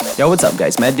Yo, what's up,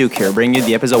 guys? Matt Duke here, bringing you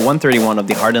the episode 131 of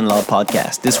the Hard and Loud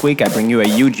podcast. This week, I bring you a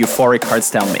huge euphoric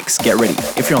hardstyle mix. Get ready.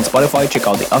 If you're on Spotify, check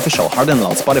out the official Hard and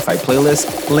Loud Spotify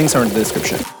playlist. Links are in the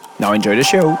description. Now enjoy the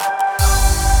show.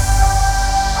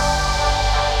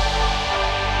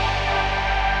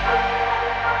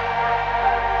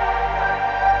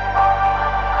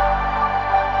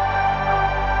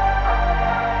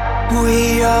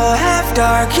 We all have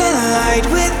dark and light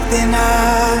within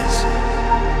us.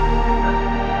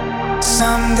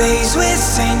 Some days we're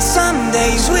saints, some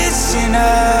days we're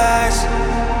sinners.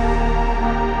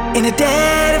 In the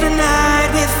dead of the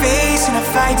night, we're facing our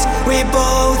fights. We're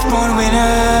both born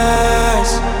winners.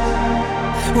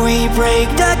 We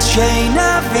break the chain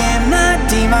of inner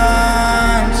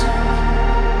demons.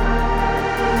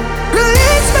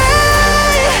 Release me,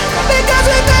 because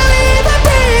we believe in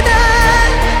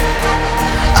breathing.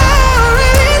 Oh,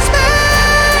 release me,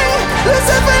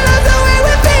 Lucifer knows the way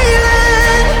we're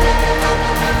feeling.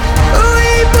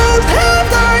 We both have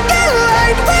dark and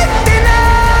light within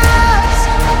us.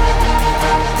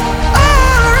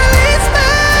 Oh, release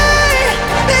me,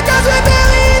 because we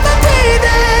believe in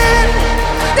breathing.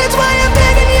 That's why I'm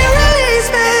begging you, release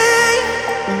me.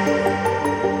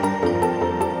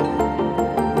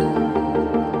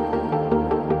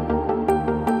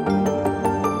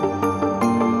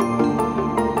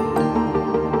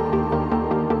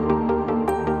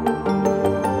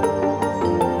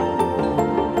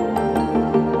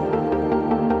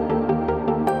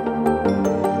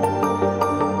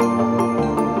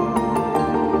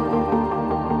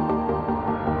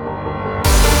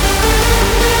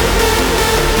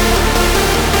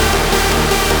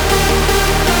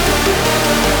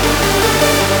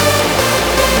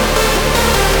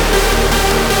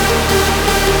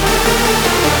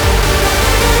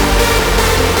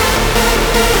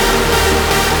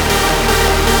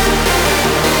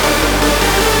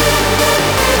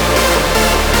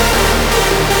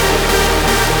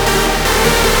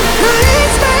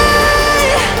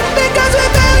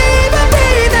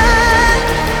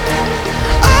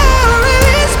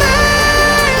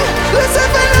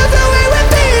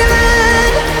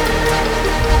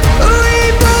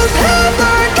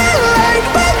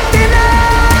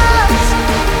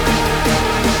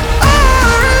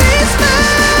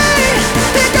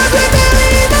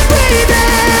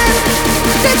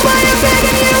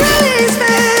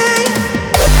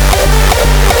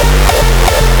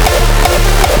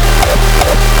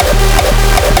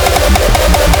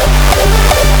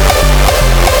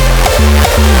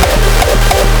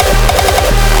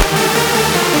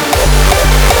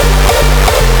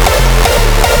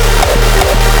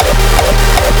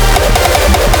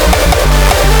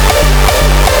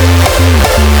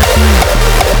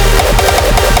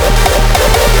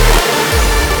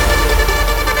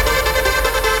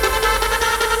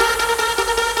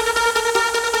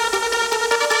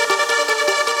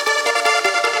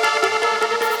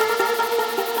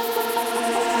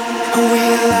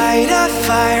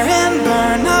 Fire and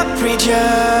burn up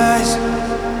bridges.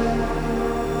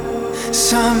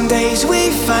 Some days we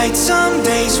fight, some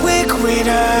days we're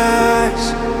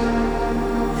quitters.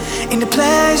 In the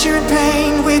pleasure and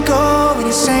pain, we're going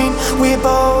insane. We're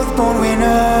both born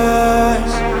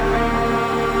winners.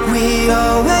 We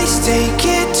always take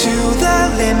it to the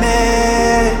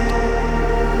limit.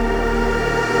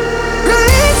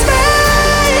 Release me,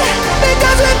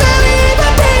 because we believe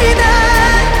in breathing.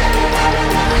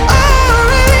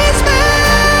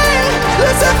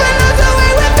 Lucifer knows the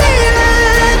way we're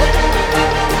feeling.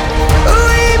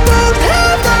 We both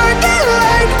have dark and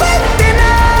light within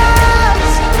us.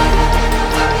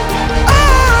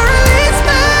 Oh, release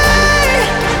me,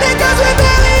 because we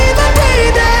believe in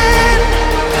breathing.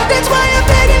 That's why I'm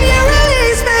begging you,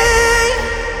 release me.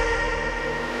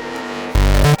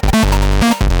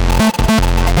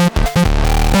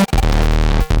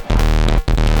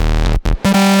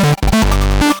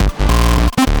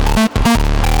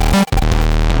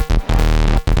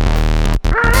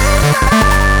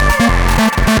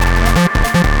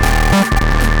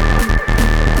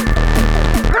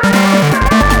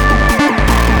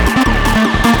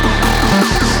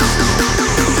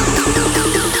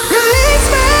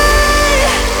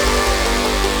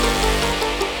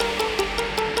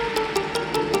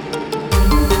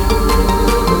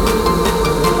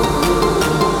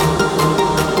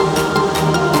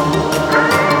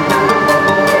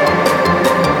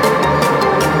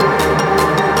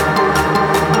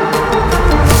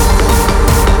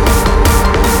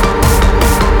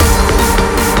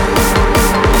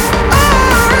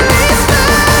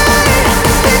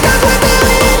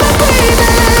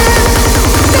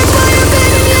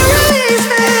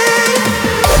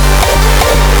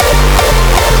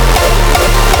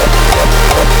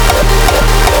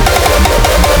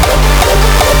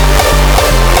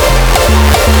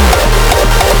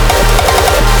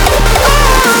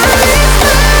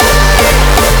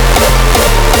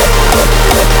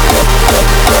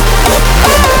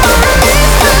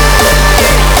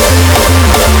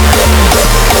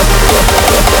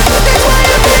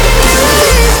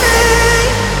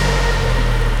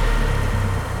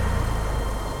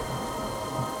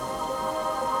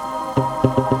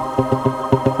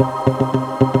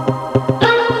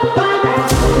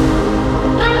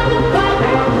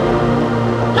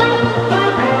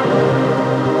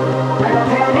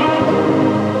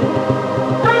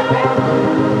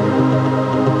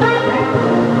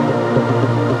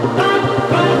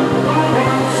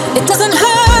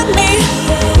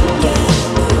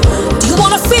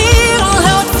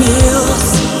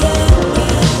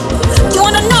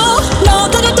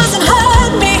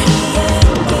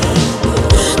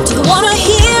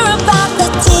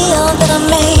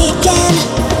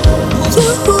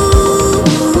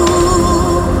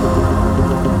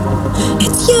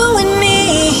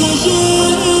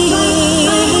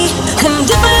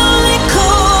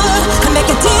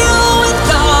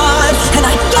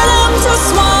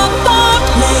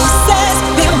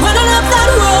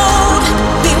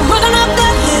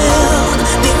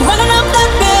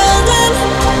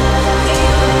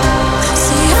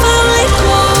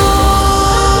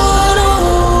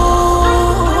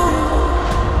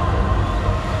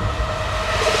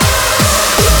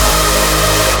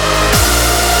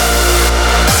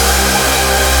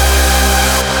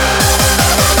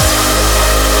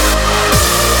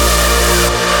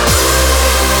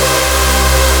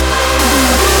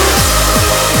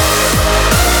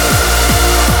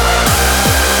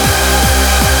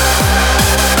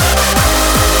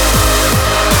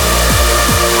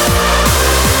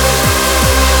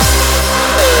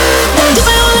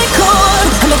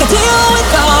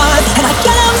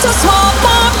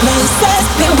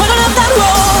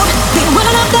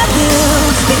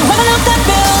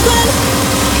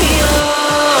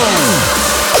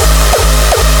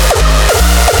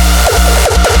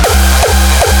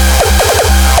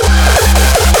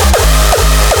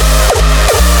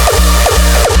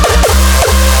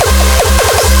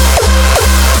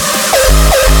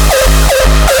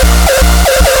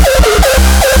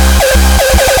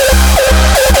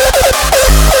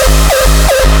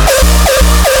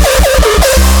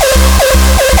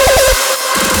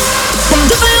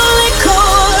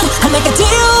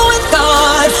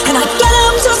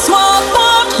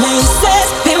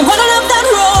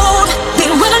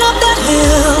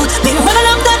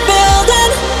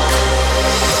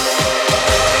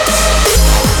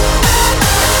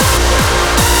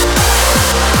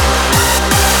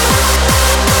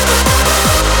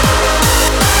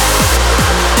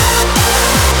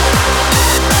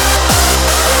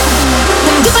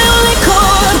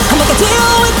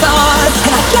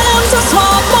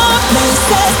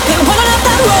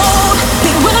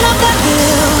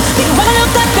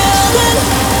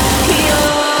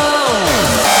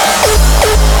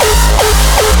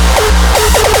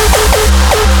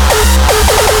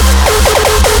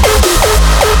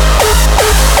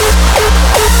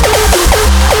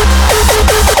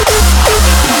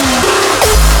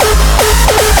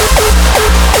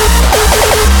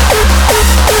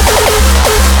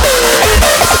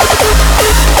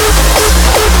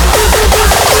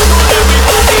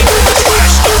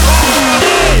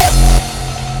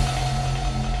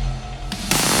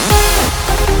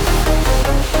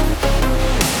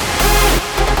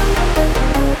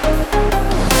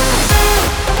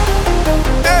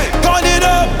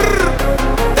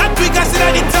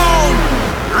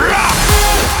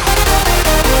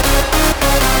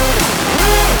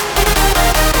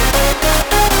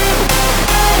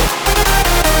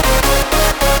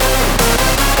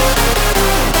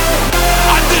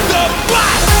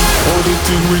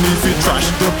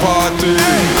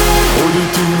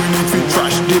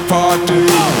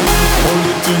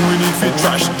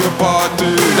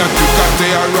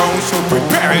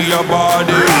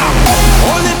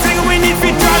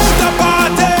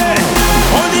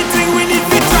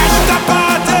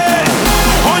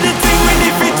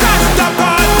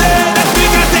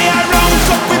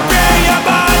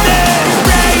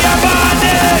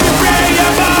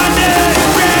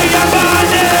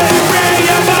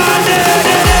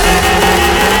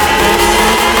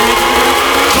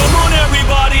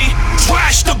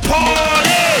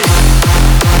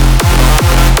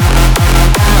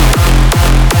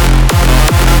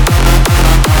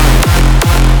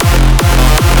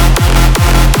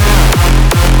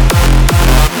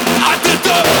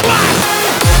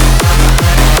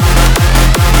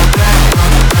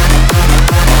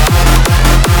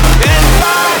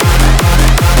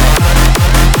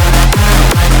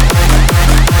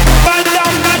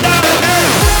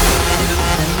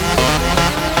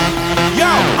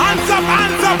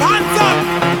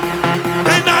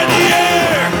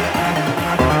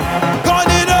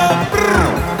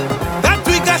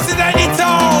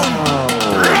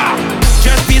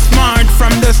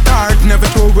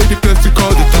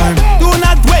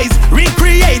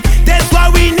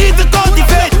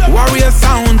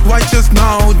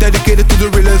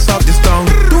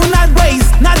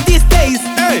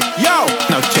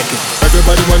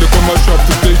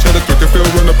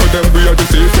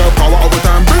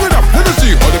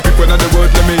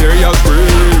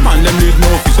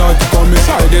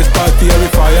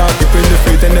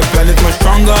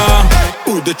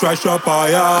 trash up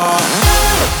fire.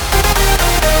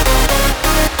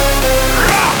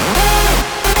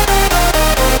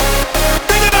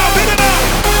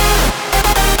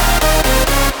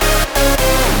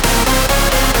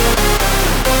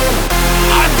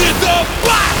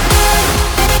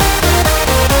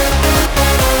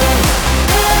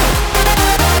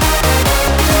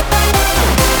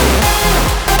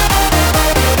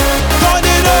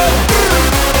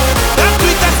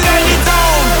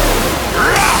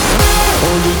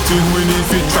 We need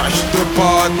to trash the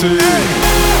party.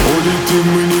 Only thing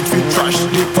we need to trash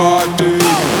the party.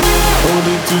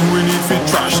 Only thing we need to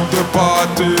trash the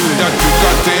party. That you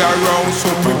got stay around, so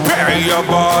prepare your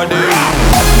body.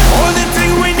 Only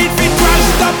thing we need to trash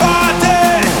the party.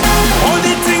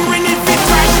 Only thing we need to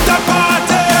trash the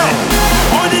party.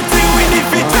 Only thing we need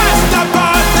to trash the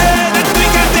party. That you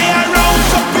got stay around,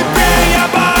 so prepare your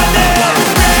body.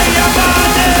 Prepare your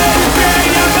body.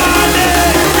 Prepare your body.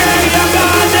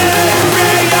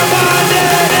 Prepare your body.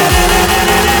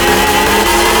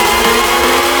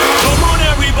 Come on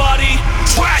everybody,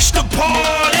 trash the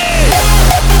party!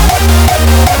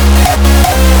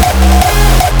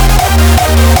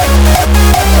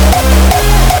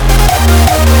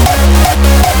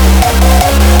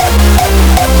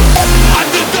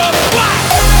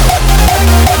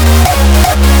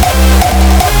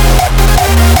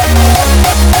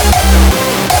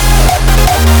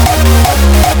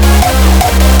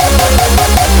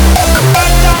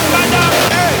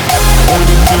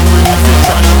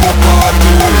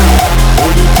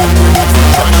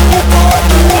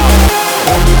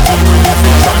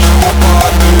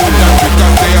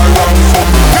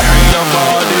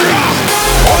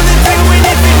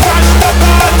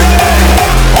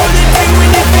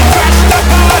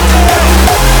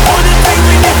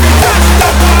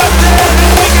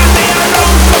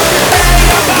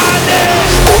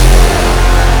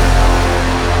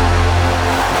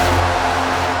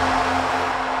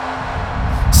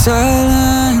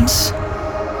 Silence,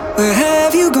 where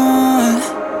have you gone?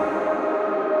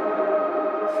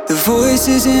 The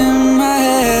voices in my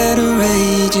head are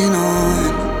raging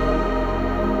on.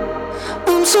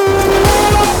 I'm so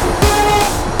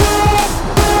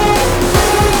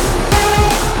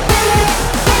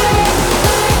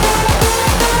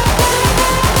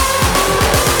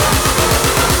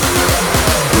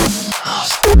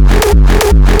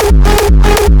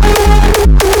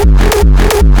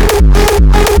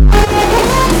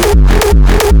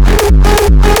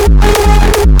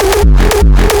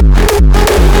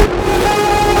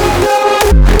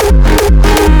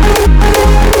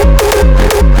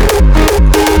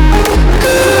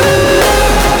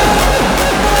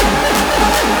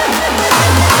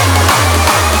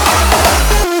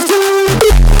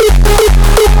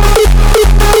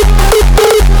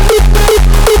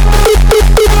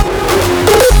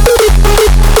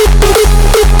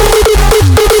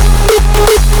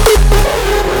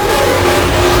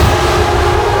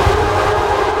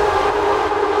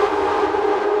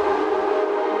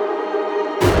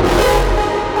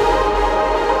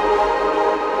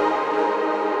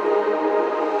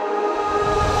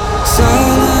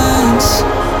silence,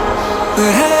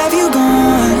 where have you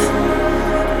gone?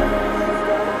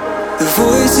 The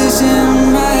voices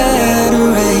in my head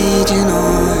are raging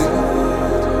on.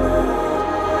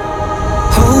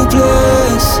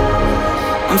 Hopeless,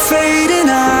 I'm fading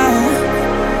out.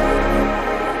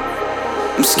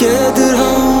 I'm scared that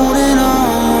holding on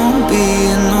won't be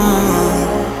enough.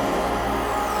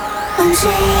 I'm so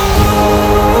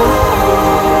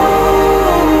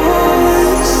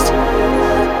lost.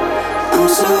 I'm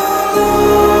so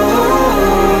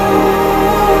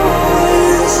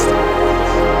lost.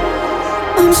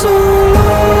 I'm so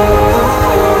lost.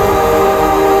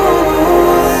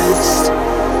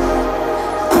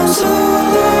 I'm so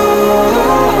lost.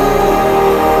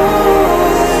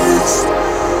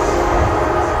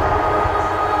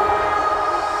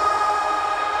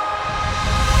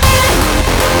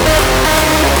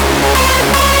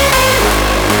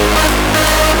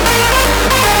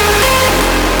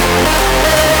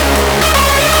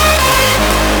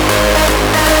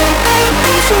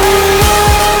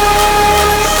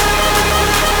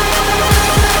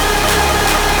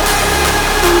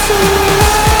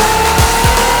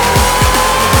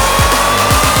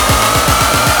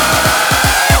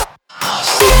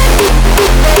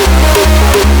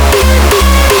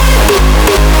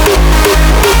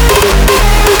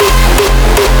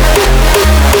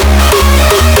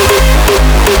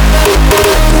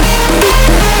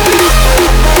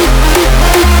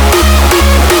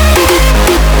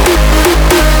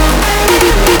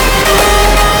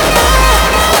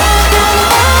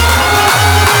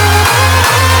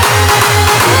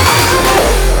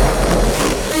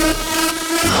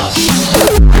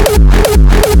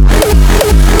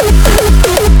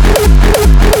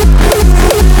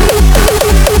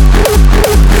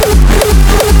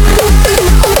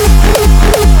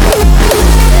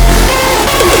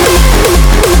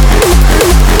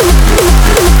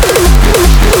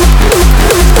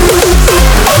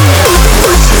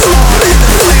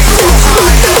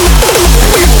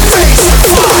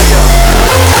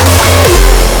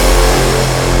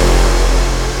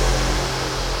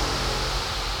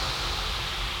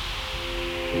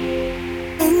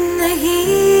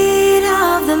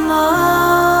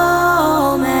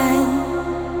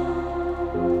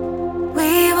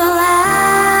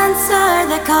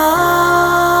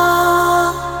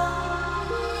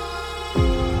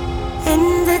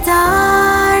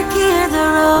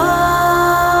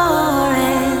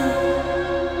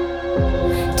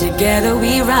 Together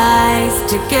we rise,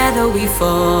 together we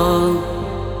fall.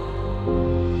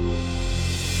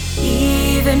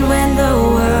 Even when the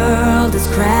world is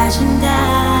crashing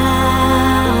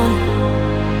down,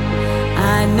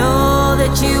 I know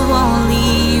that you won't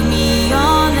leave me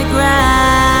on the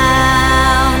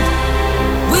ground.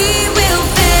 We will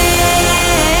face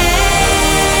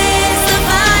the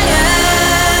fire.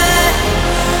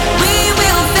 We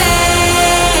will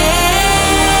face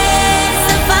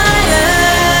the fire.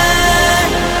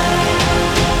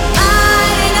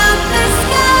 Lighting up the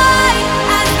sky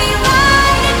as we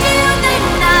ride into the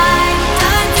night.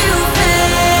 Time to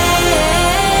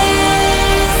face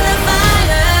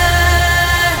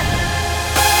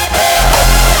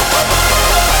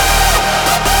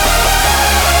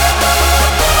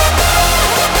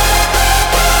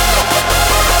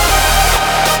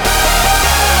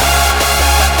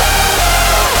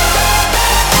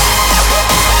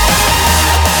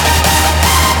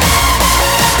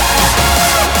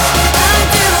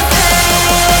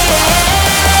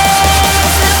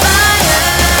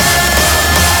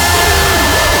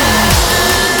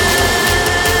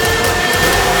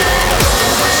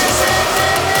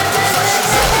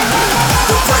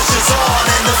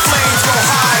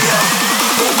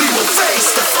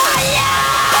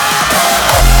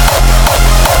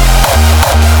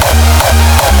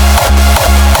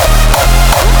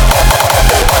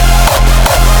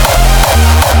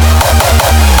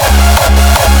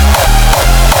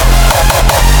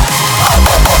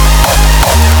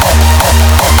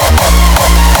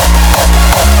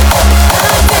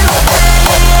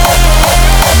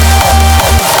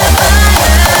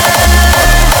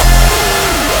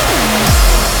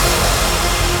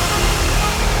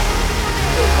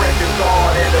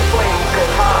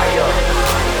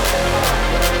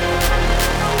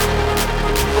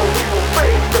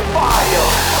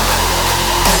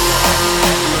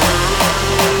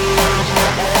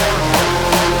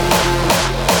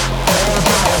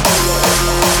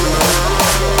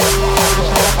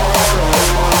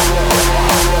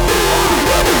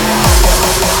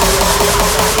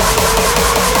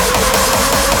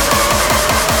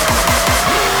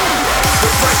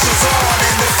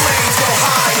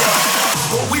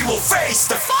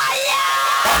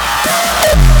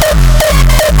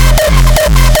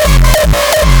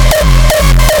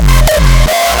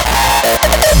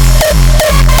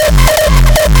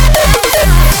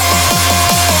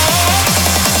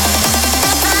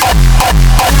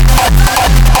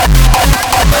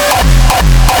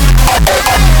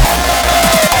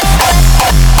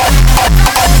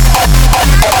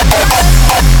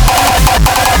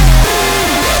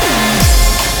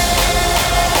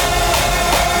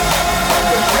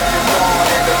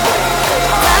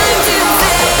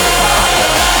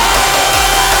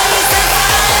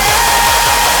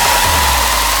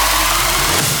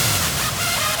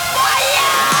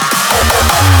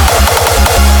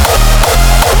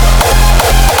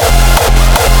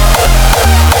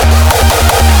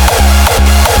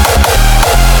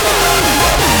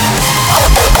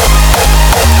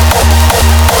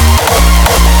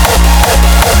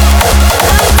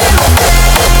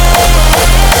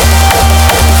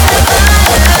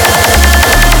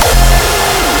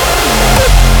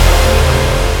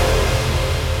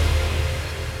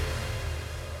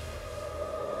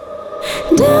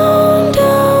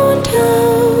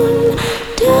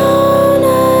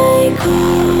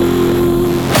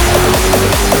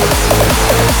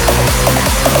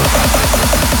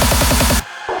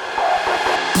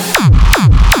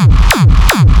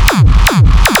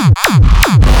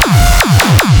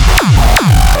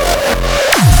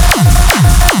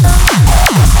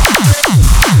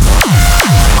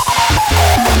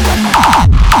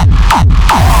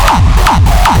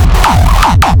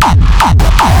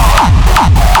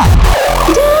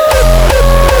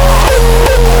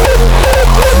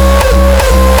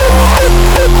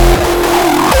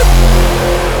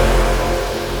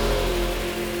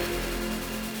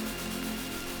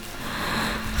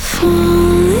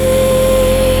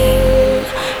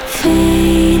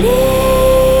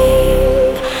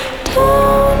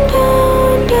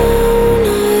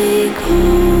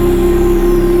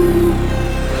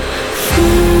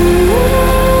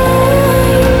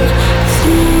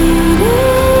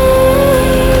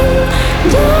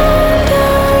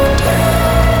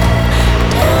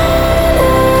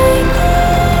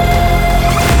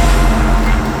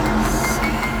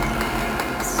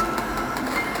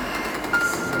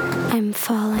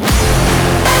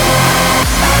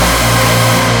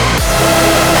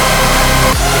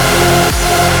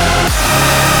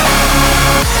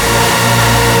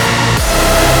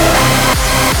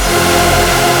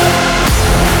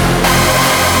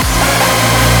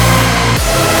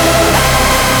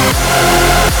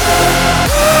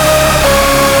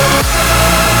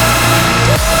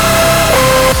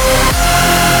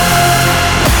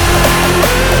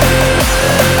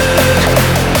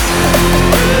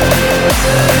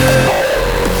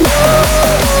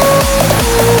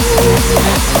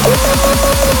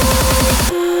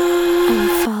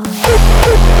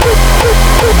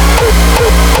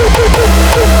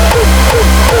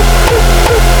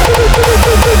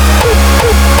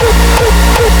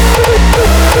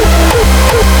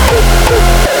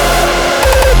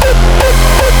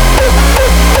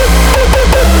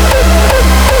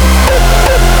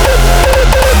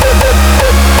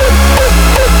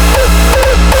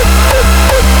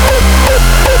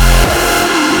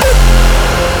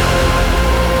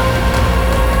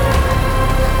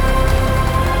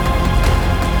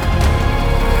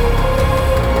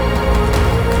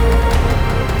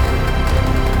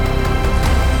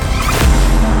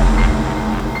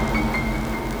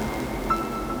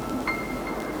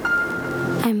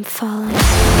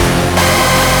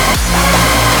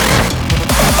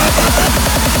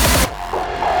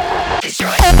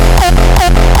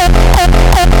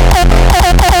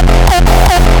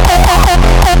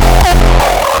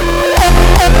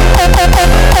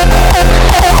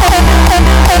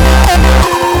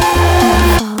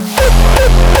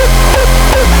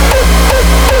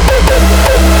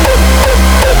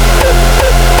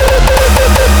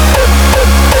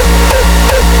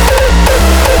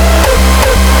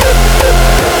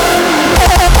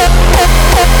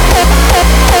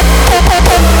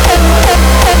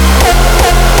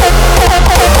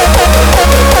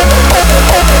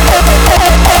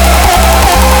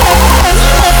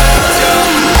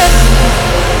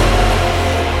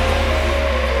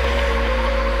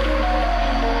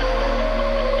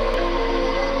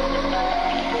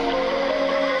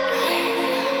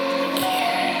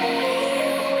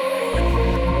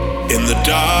In the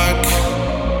dark,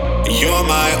 you're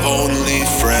my only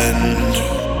friend,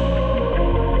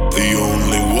 the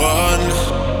only one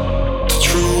to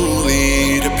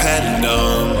truly depend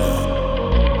on.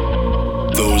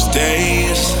 Those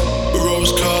days,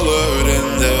 rose-colored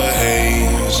in the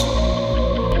haze,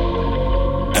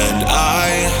 and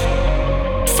I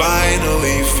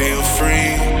finally feel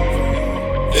free.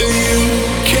 You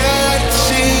can't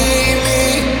see me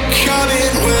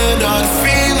coming when I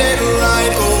feel it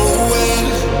right. Oh, when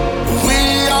we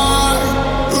are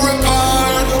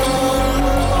apart,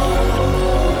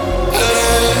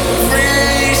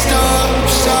 every stop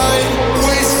sign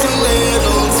wastes a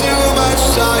little too much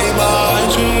time. Our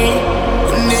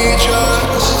journey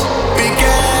just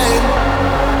began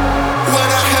when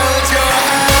I held your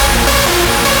hand.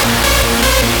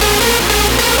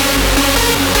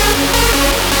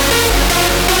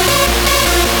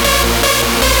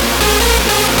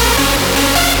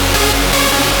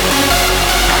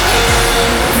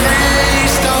 Every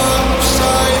stop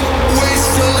sign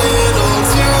wastes a little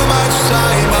too much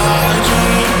time. Our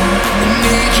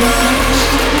journey just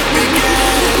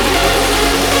began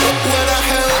when I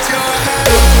held your hand.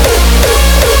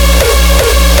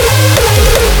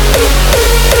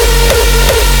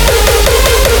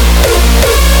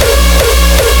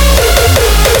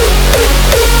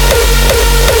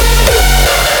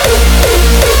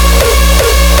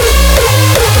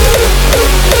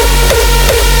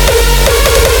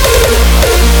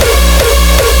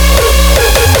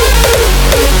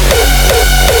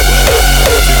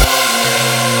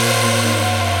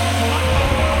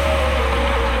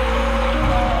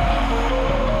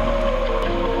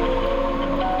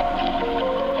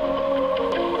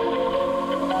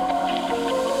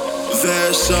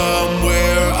 There's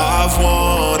somewhere I've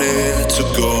wanted to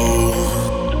go,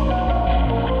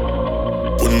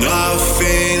 where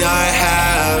nothing I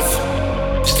have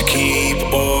is to keep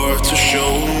or to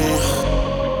show.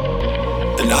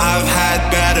 And I've had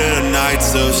better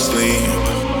nights of sleep,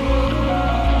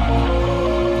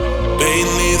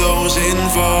 mainly those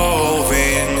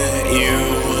involving you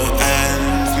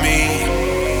and me.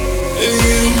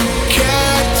 You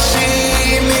can't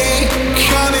see me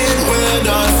coming when I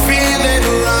feel it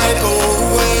right. Oh,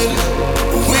 when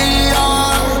we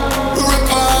are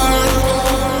apart,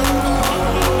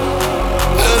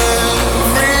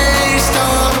 every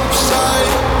stop sign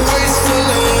wastes a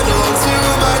little too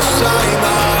much time.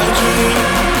 Our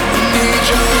journey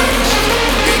just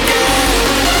began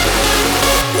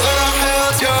when I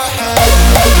held your hand.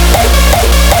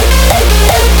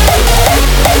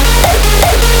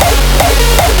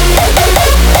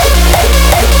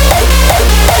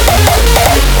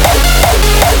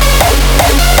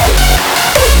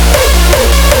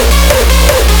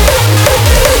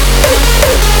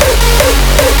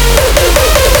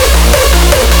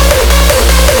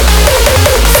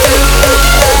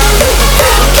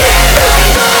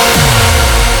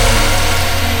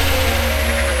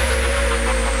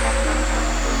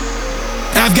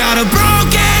 I've got a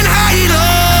broken halo.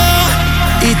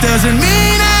 It doesn't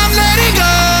mean I'm letting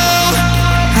go.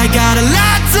 I got a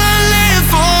lot to live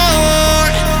for.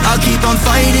 I'll keep on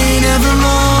fighting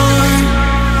evermore.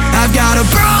 I've got a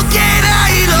broken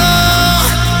halo,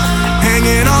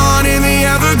 hanging on in the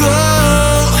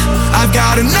everglow. I've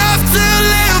got enough to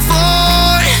live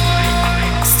for.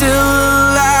 Still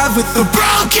alive with the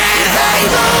broken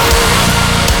halo.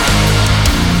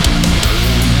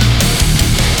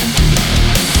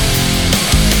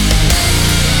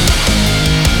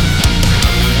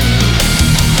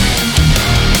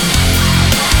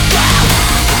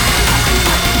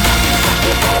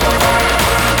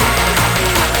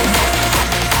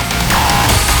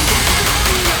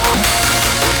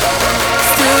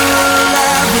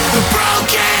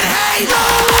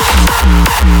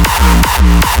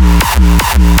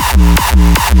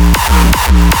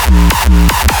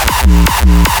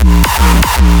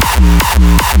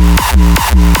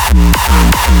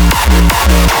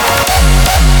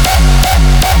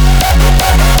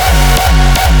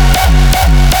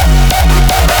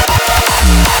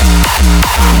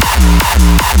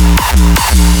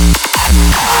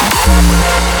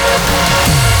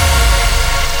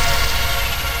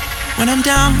 When I'm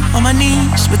down on my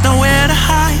knees with nowhere to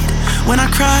hide, when I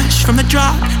crash from the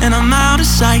drop and I'm out of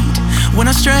sight, when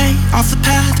I stray off the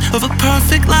path of a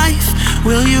perfect life,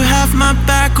 will you have my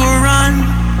back or run?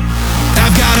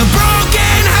 I've got a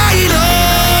broken halo.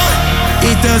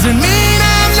 It doesn't mean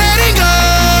I'm letting go.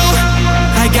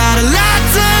 I got a lot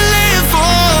to live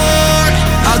for.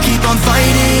 I'll keep on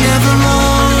fighting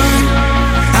evermore.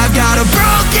 I've got a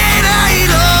broken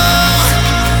halo,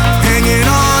 hanging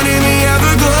on in the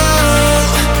everglow.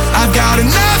 I've got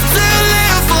enough to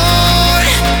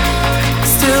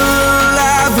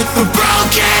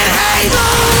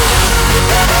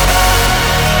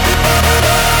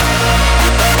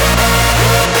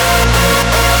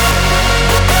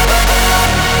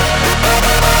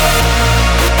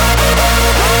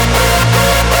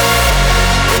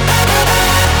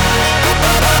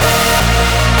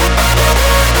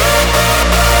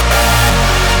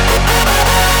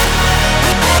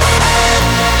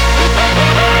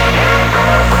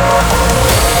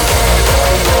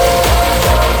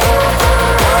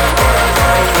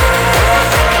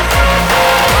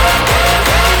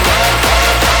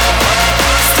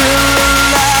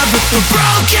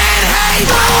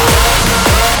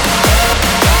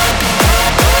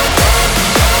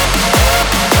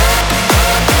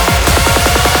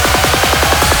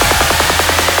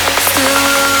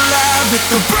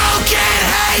the broken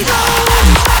halo.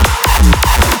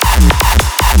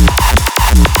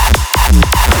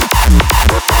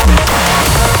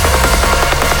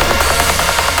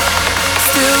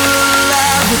 Still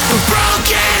alive with the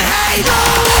broken halo.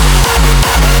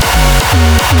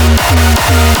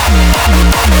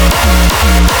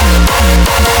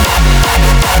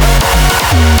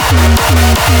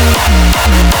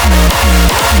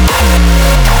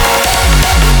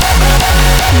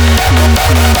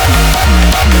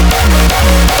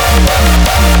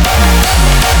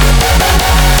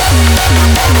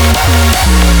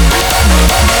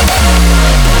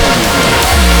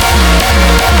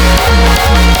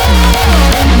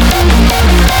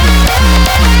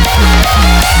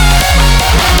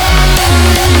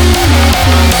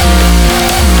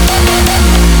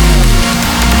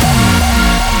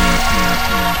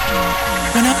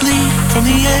 When I bleed from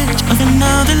the edge of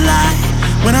another lie,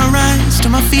 when I rise to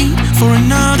my feet for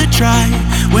another try,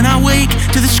 when I wake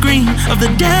to the scream of the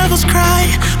devil's cry,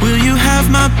 will you have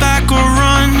my back or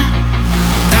run?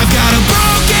 I've got a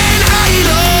broken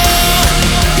halo.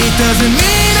 It doesn't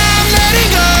mean I'm letting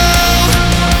go.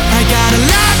 I got a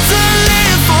lot to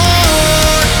live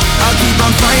for. I'll keep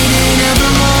on fighting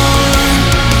evermore.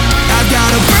 I've got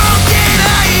a broken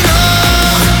halo,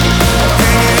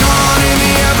 hanging on in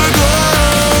the everglow.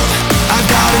 I've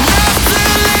got enough to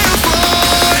live for.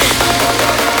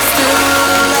 Still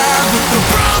alive with the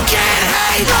broken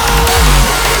halo.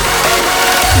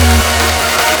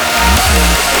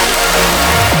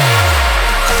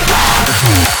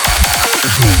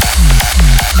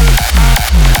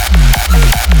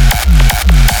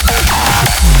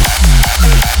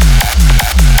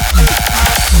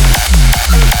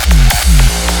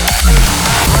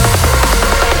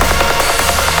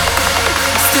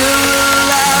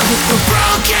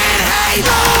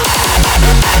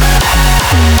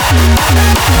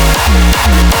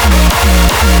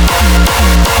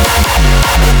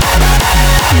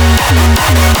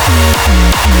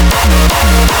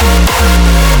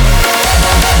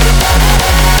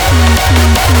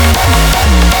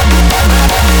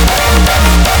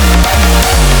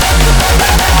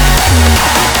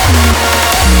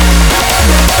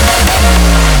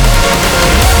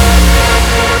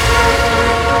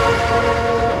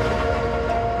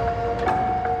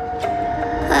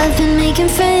 I've been making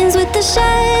friends with the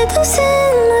shadows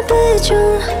in my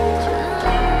bedroom.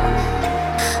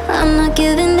 I'm not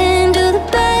giving in to the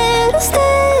battles that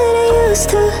I used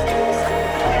to.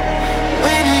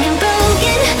 When I am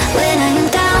broken, when I am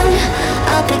down,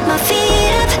 I'll pick my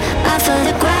feet up off of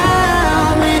the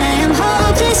ground. When I am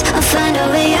hopeless, I'll find a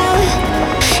way out.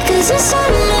 'Cause I'm so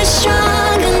much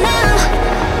stronger now.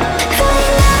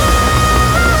 Right now,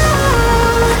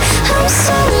 I'm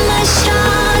so much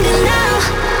stronger now.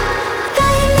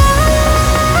 Right now,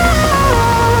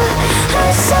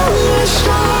 I'm so much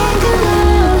stronger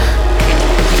now.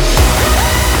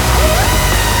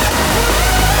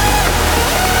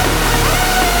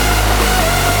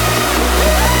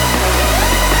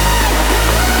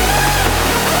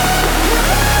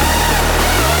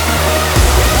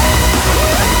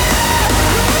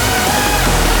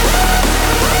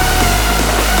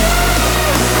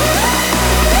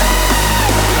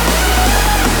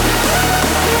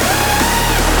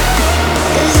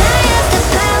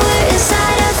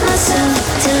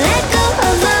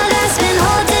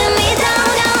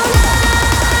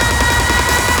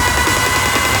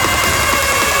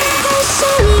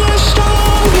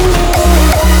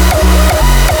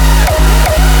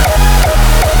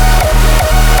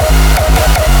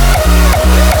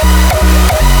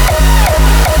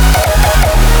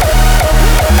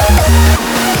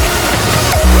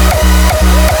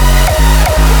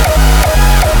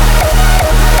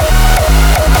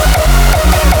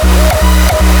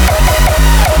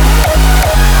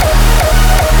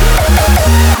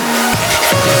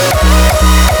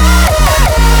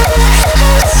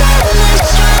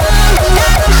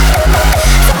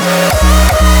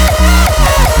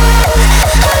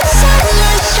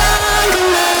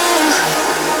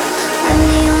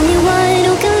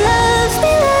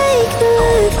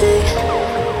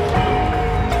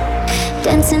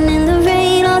 Dancing in the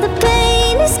rain, all the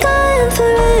pain is gone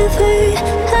forever.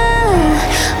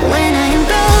 When I am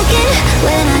broken,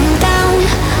 when I am down,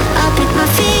 I'll pick my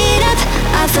feet up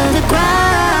off of the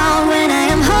ground. When I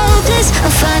am hopeless,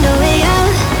 I'll find a way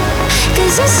out.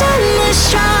 'Cause I'm so much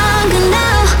stronger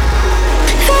now.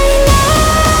 Right now.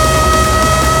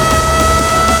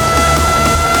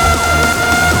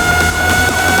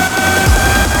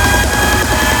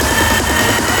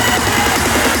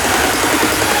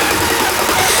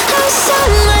 I'm so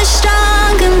much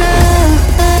stronger now.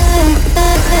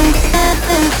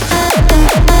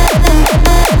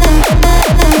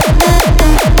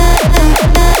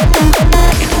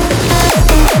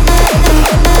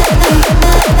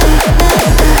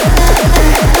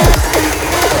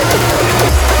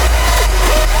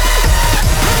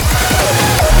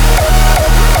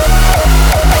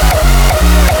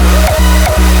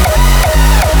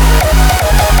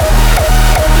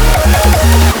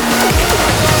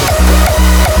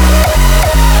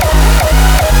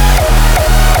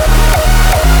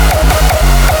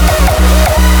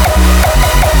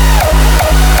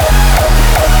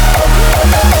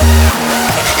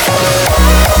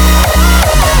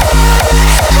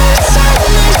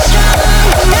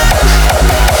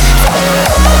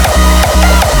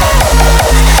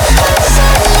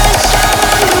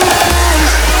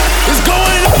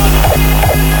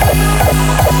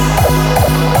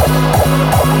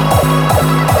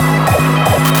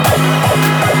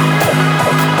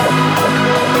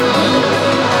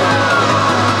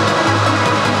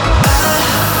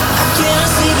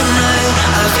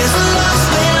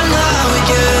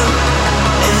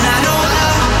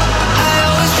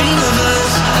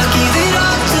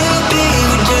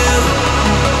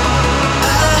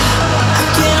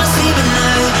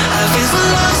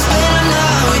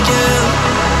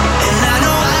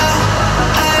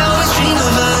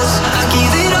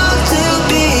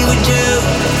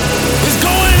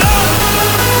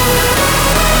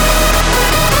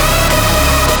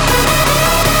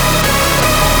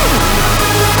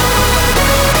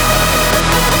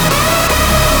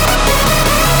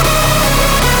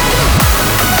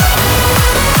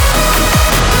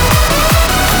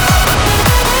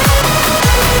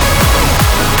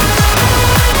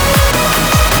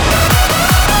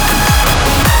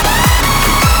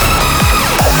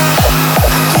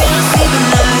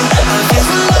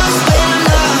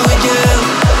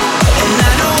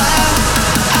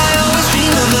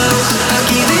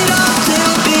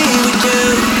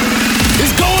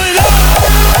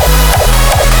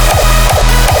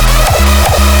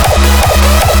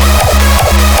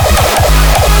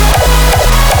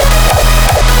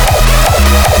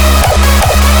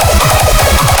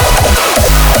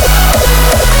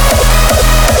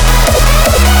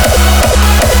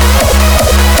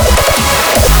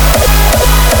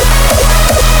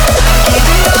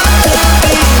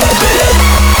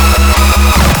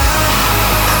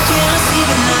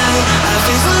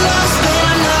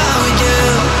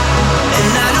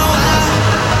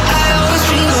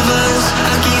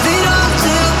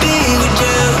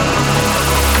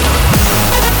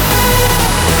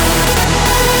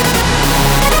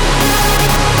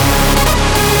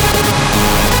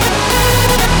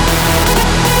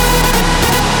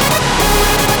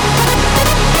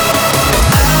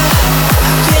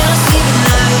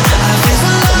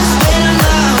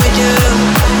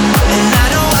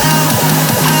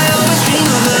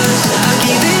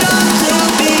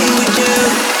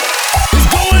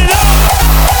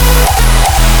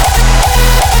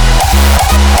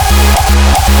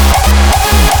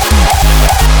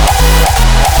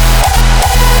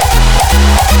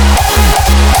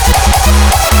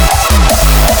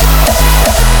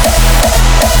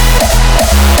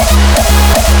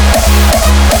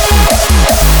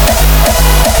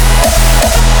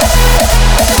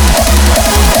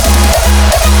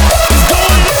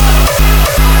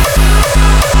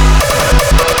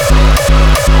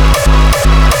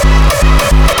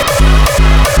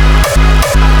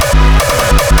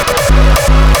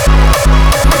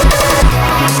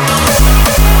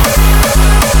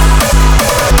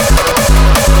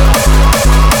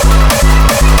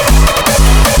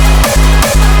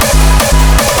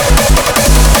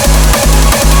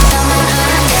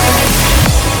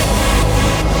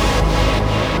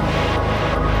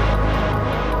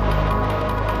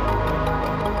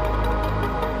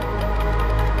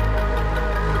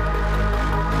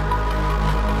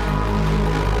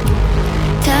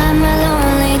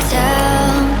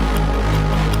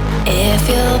 If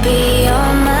you'll be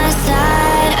on my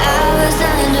side, I was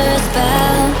under a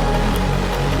spell,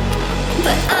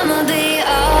 but I'ma be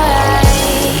alright.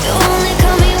 You only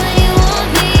call me when you want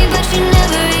me, but you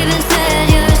never even said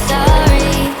you're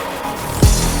sorry.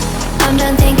 I'm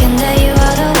done thinking that you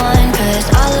are the one, 'cause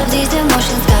all of these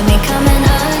emotions got me coming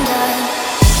undone.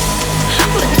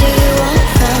 What do you want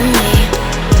from me?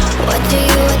 What do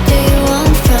you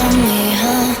want from me,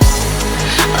 huh?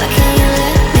 Why can't you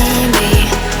let me be?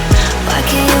 Why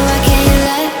can't you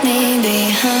let me be,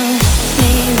 huh?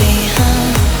 Me be, huh?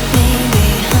 Me be,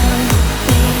 huh?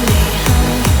 Me be, huh?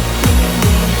 Me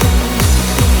be, huh?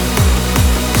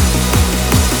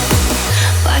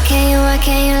 Why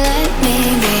can't you let me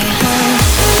be, huh?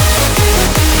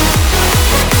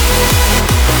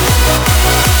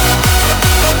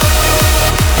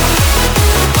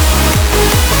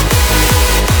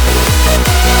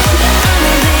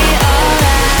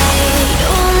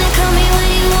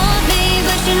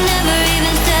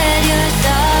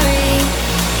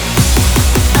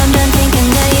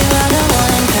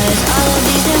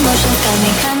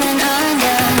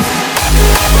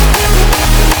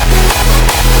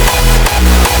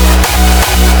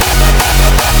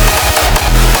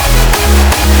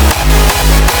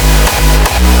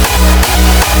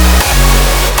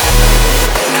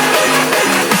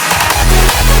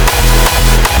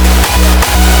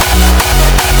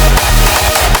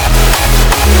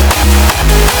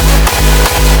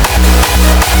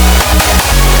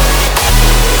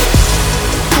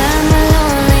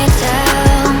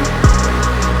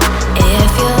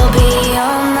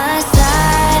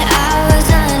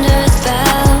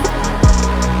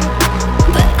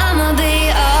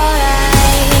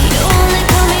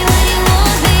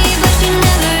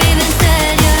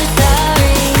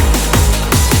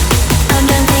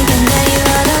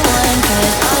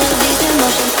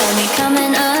 Got me coming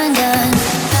undone.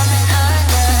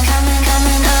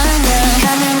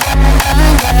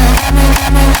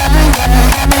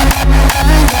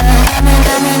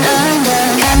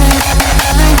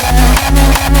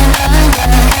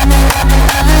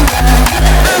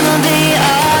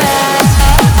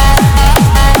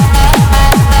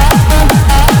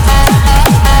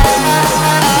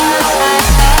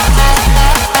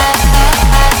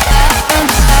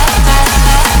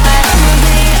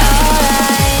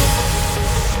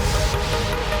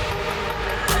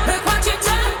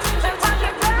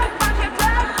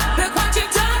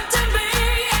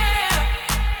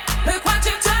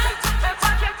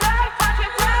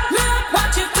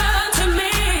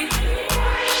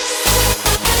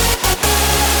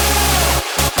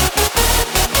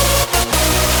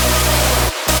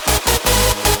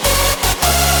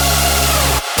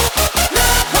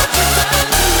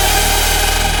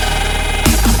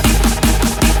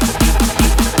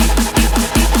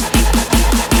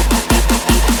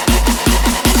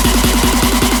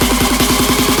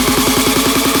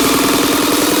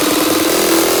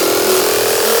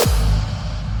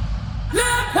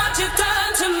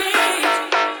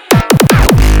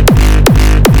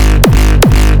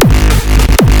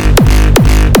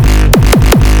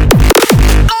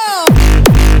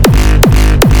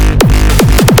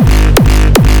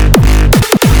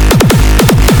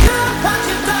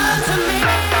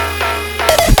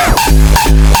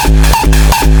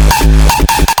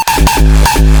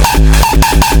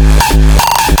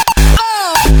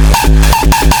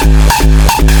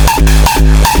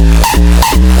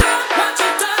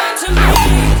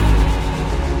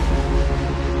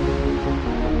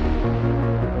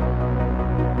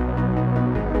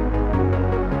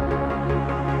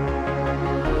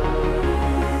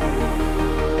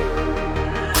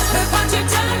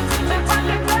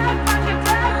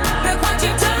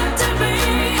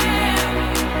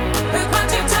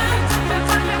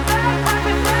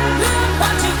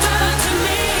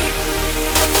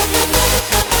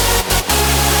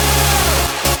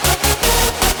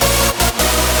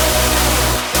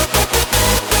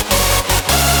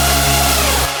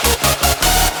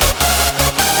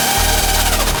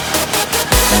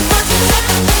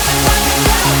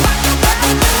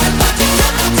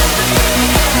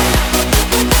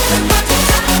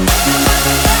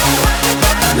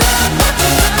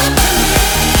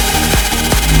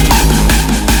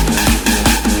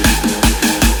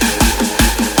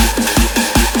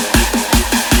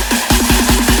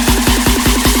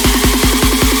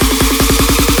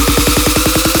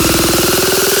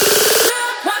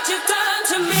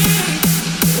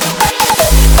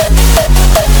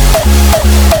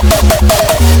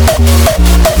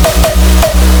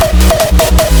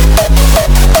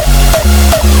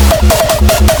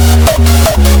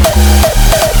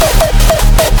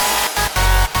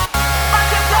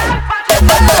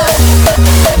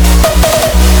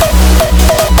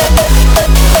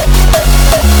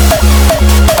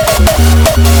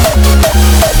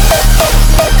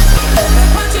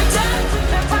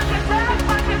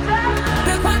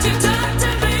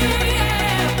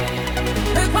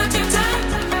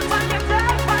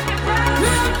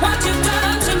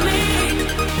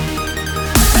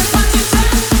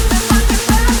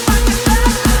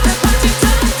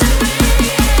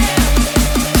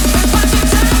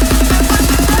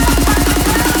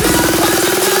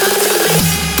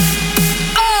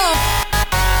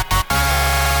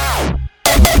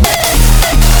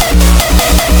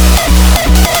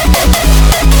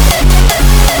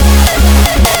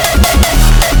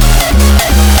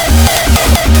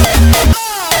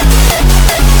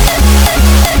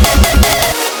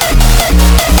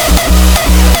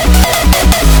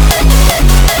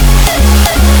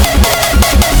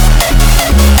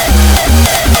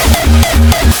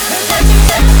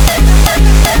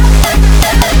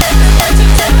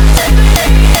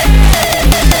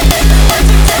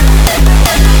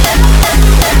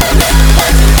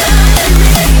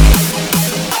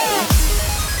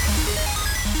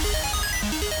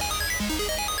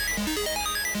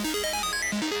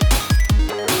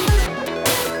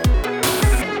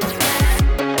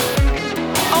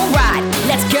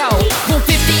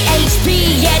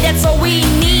 that's all we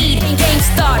need. Game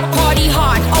start, party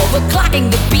hard,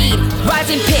 overclocking the beat.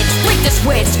 Rising pitch, flick the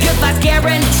switch, good vibes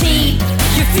guaranteed.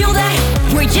 You feel that?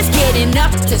 We're just getting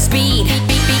up to speed.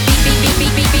 Feel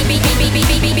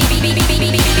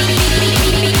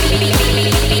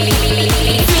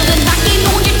the knocking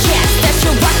on your chest, that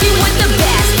you're rocking with the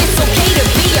best. It's okay to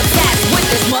be obsessed with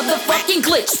this motherfucking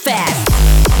glitch fest.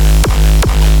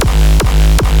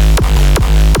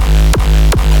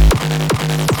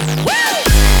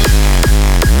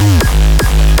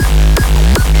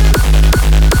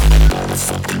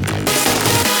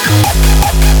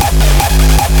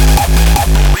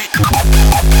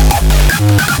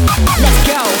 Let's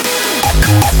go.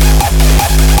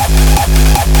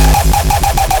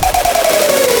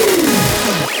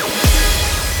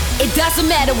 It doesn't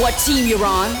matter what team you're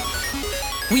on.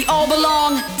 We all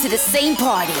belong to the same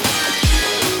party.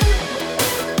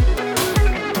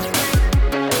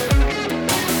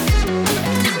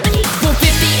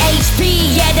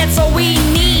 HP, yeah, that's all we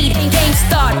need. Game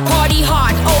start, party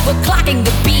hard, overclocking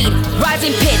the beat.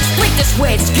 Rising pitch, flick the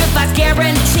switch, good vibes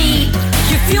guaranteed.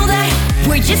 You feel that?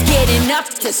 We're just getting up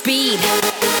to speed.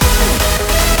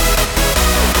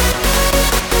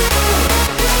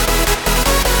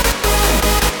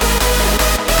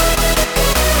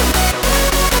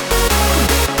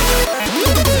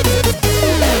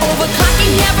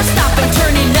 Overclocking, never stopping,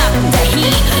 turning up the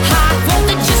heat. High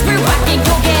voltages, we're rocking,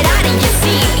 go get out of your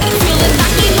seat. Feel it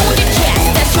knocking on your chest,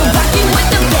 that you're rocking with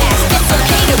the best. It's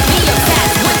okay to be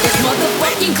obsessed with this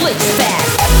motherfucking glitch fest.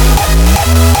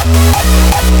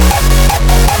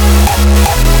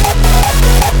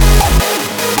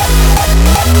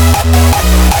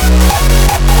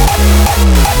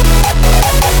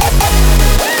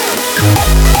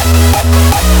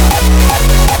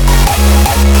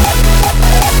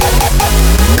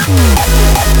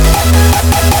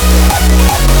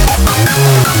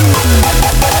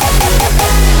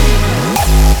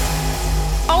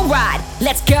 Alright,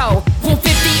 let's go.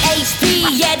 150 HP,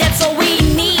 yeah, that's all we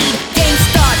need. Game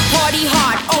start, party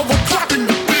hard, overclocking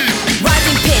the beat.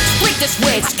 Rising pitch, flick the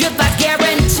switch, good vibes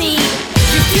guaranteed.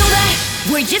 You feel that?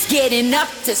 We're just getting up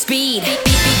to speed.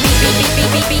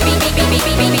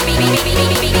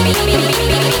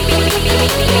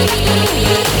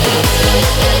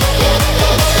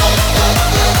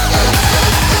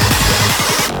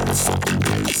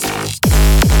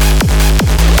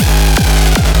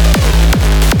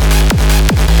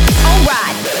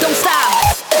 Alright, don't stop.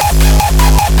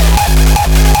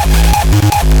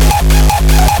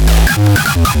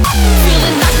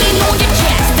 Feeling nothing on your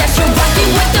chest, that you're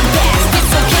rocking with the best.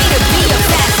 It's okay to be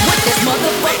obsessed with this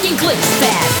motherfucking glitch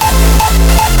fest.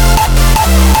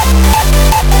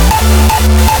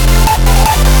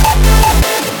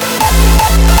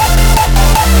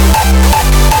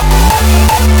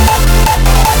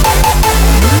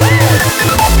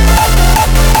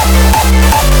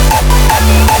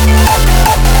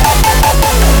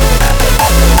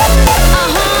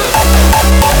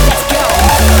 Let's go.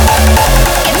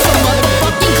 It's a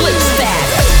motherfucking glitch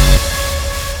fest.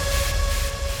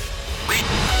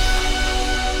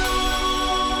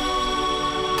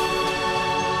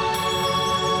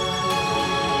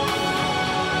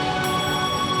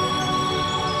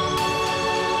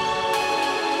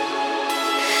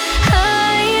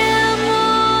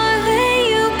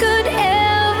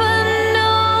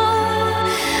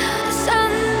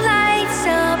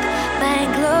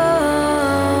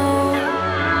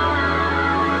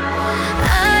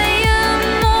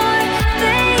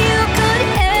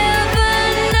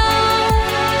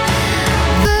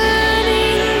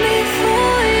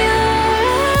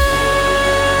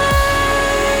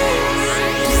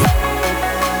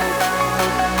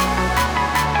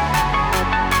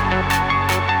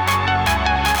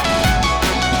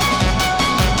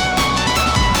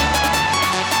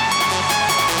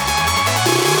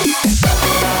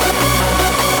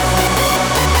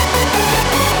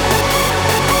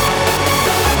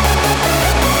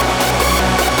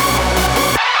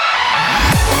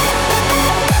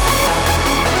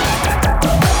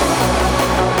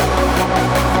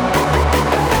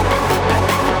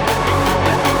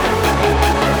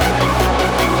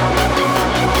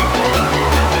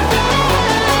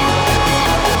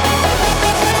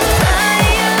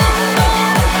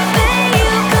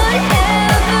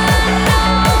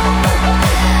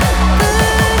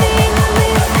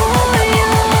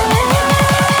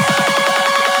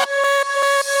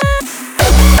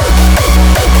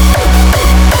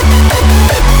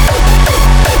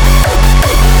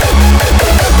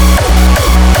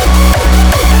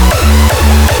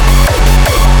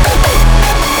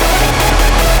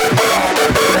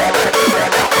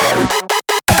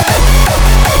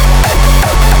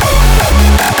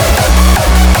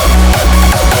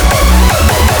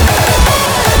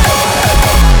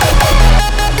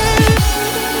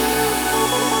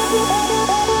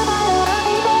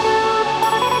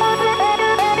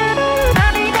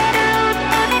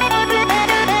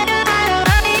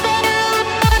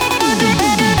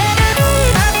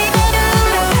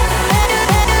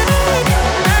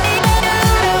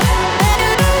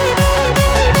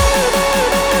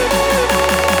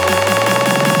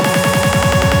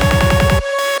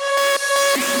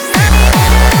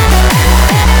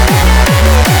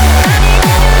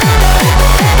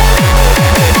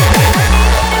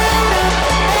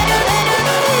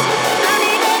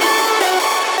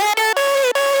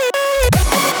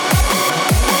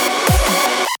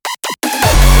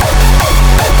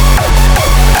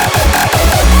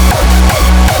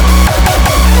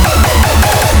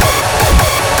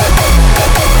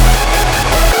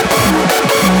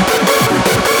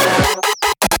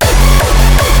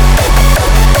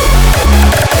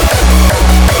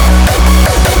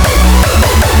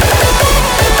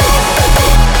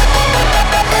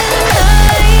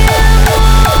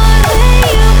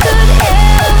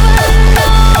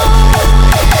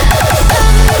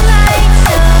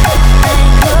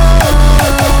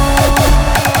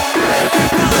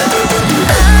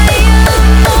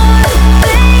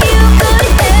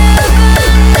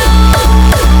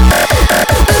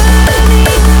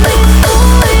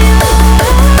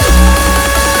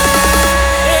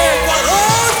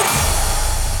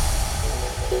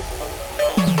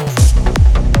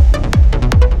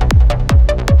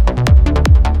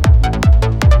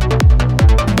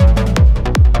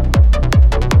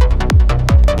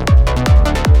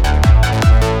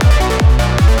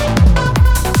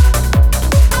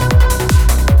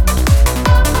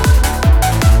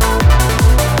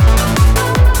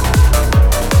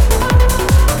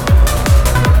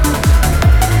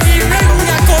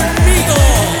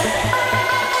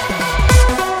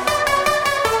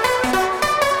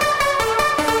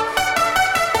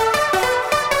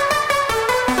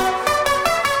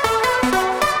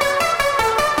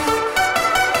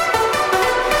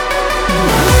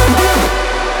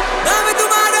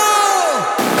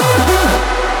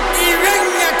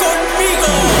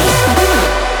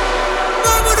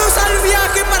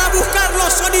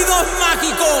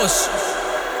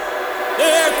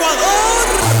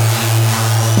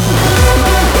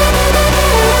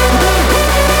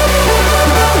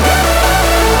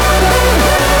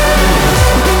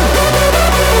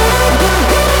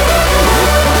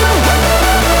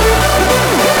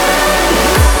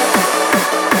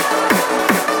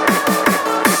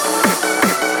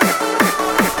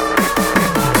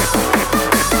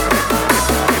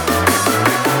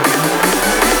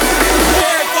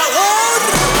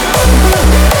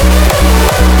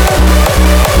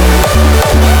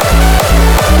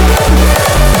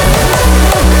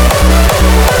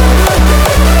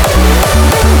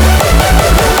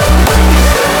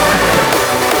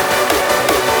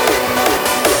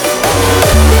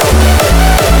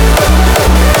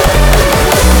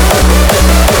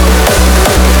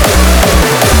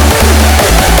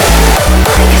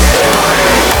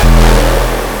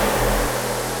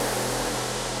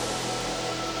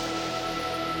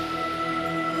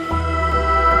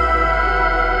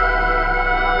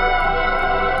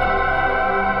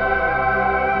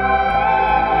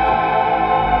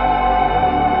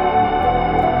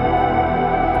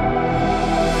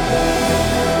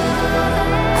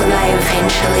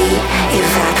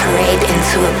 evaporate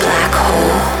into a black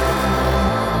hole?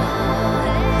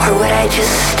 Or would I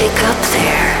just stick up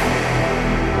there?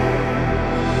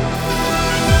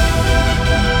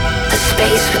 The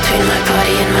space between my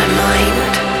body and my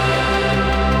mind,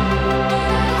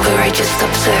 where I just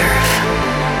observe.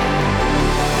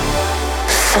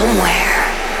 Somewhere,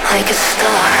 like a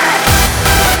star.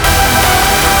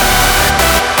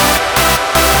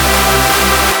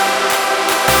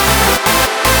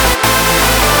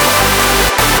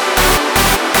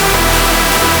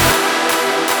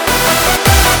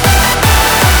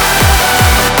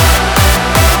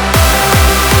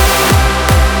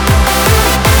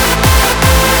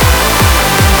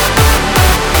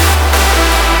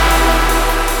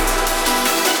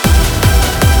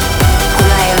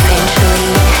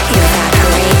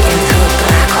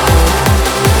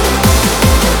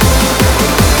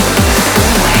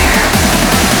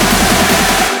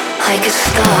 Like a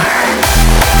star.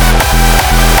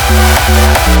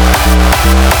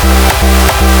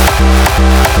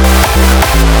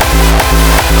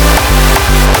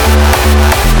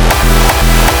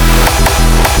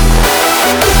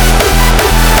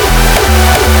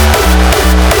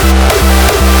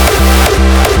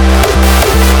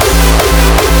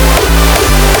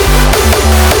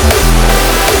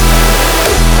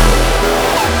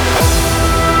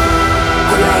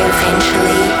 Will I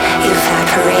eventually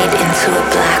evaporate into a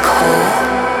black hole?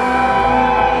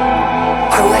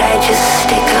 Or would I just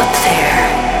stick up there?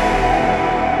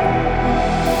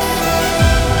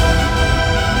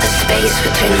 The space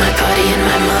between my body and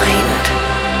my mind,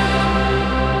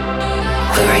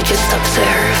 where I just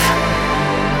observe.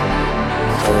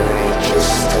 Where I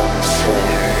just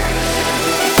observe.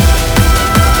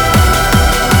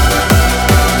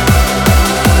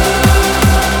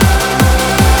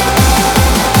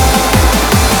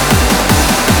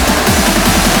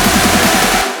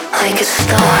 Like a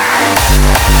star.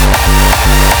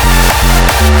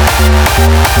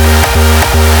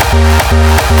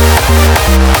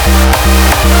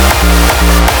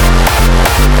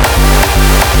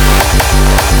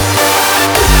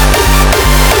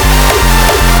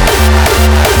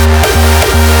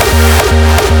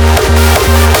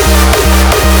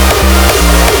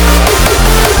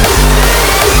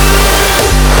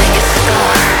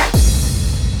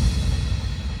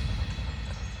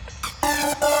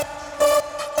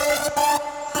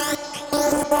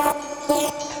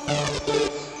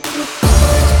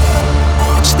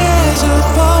 Stairs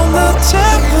upon the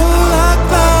temple I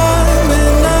climb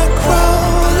and I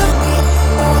crawl.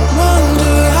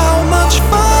 Wonder how much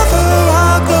farther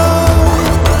I'll go.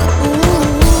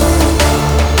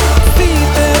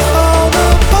 Feet that fall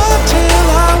apart till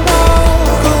I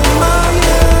walk on my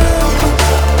own.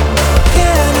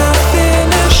 Can I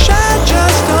finish? I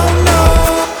just don't know.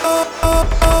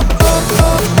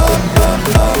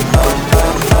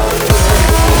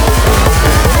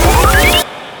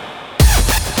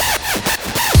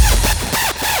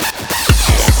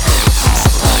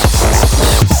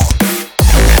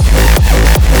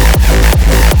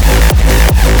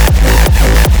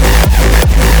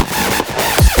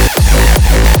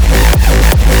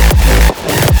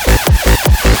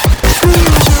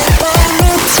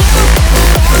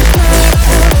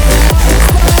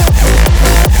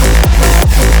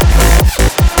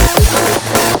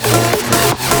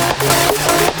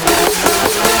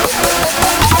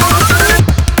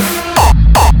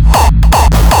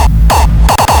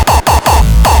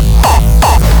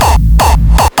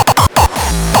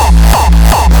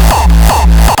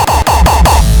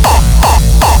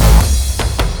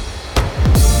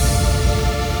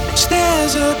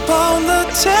 Stairs upon the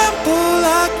temple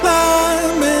I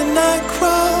climb and I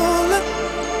crawl.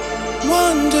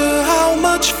 Wonder how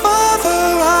much farther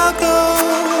I'll go.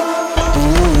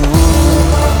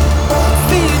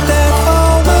 Feet that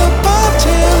fall apart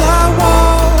till I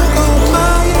walk on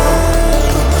my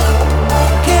own.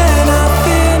 Can I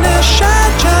finish? I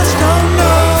just don't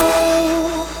know.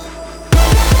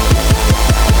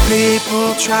 People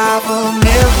travel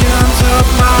millions of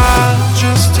miles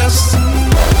just to see,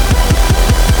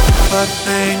 but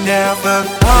they never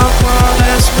come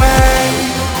this way.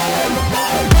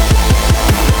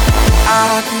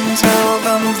 I can tell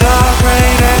them the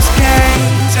greatest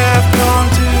gains have gone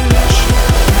to shit.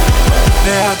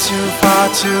 They're too far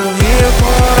to hear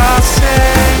what I say.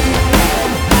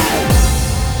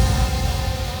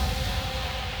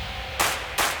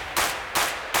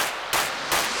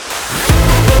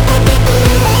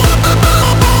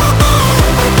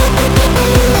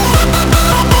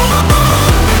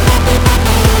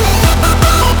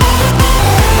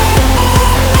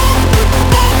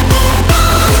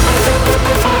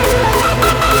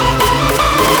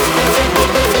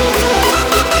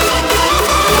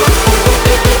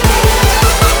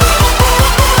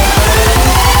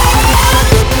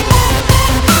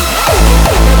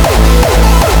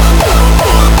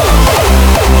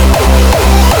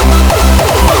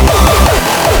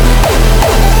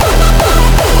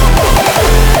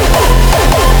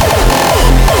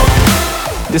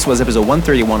 This was episode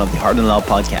 131 of the Hard and Loud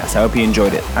podcast. I hope you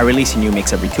enjoyed it. I release a new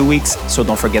mix every 2 weeks, so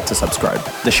don't forget to subscribe.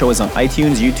 The show is on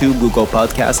iTunes, YouTube, Google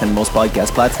Podcasts, and most podcast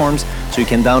platforms, so you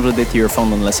can download it to your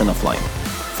phone and listen offline.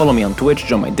 Follow me on Twitch,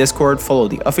 join my Discord, follow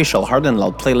the official Hard and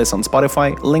Loud playlist on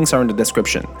Spotify. Links are in the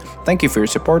description. Thank you for your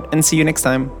support and see you next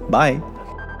time. Bye!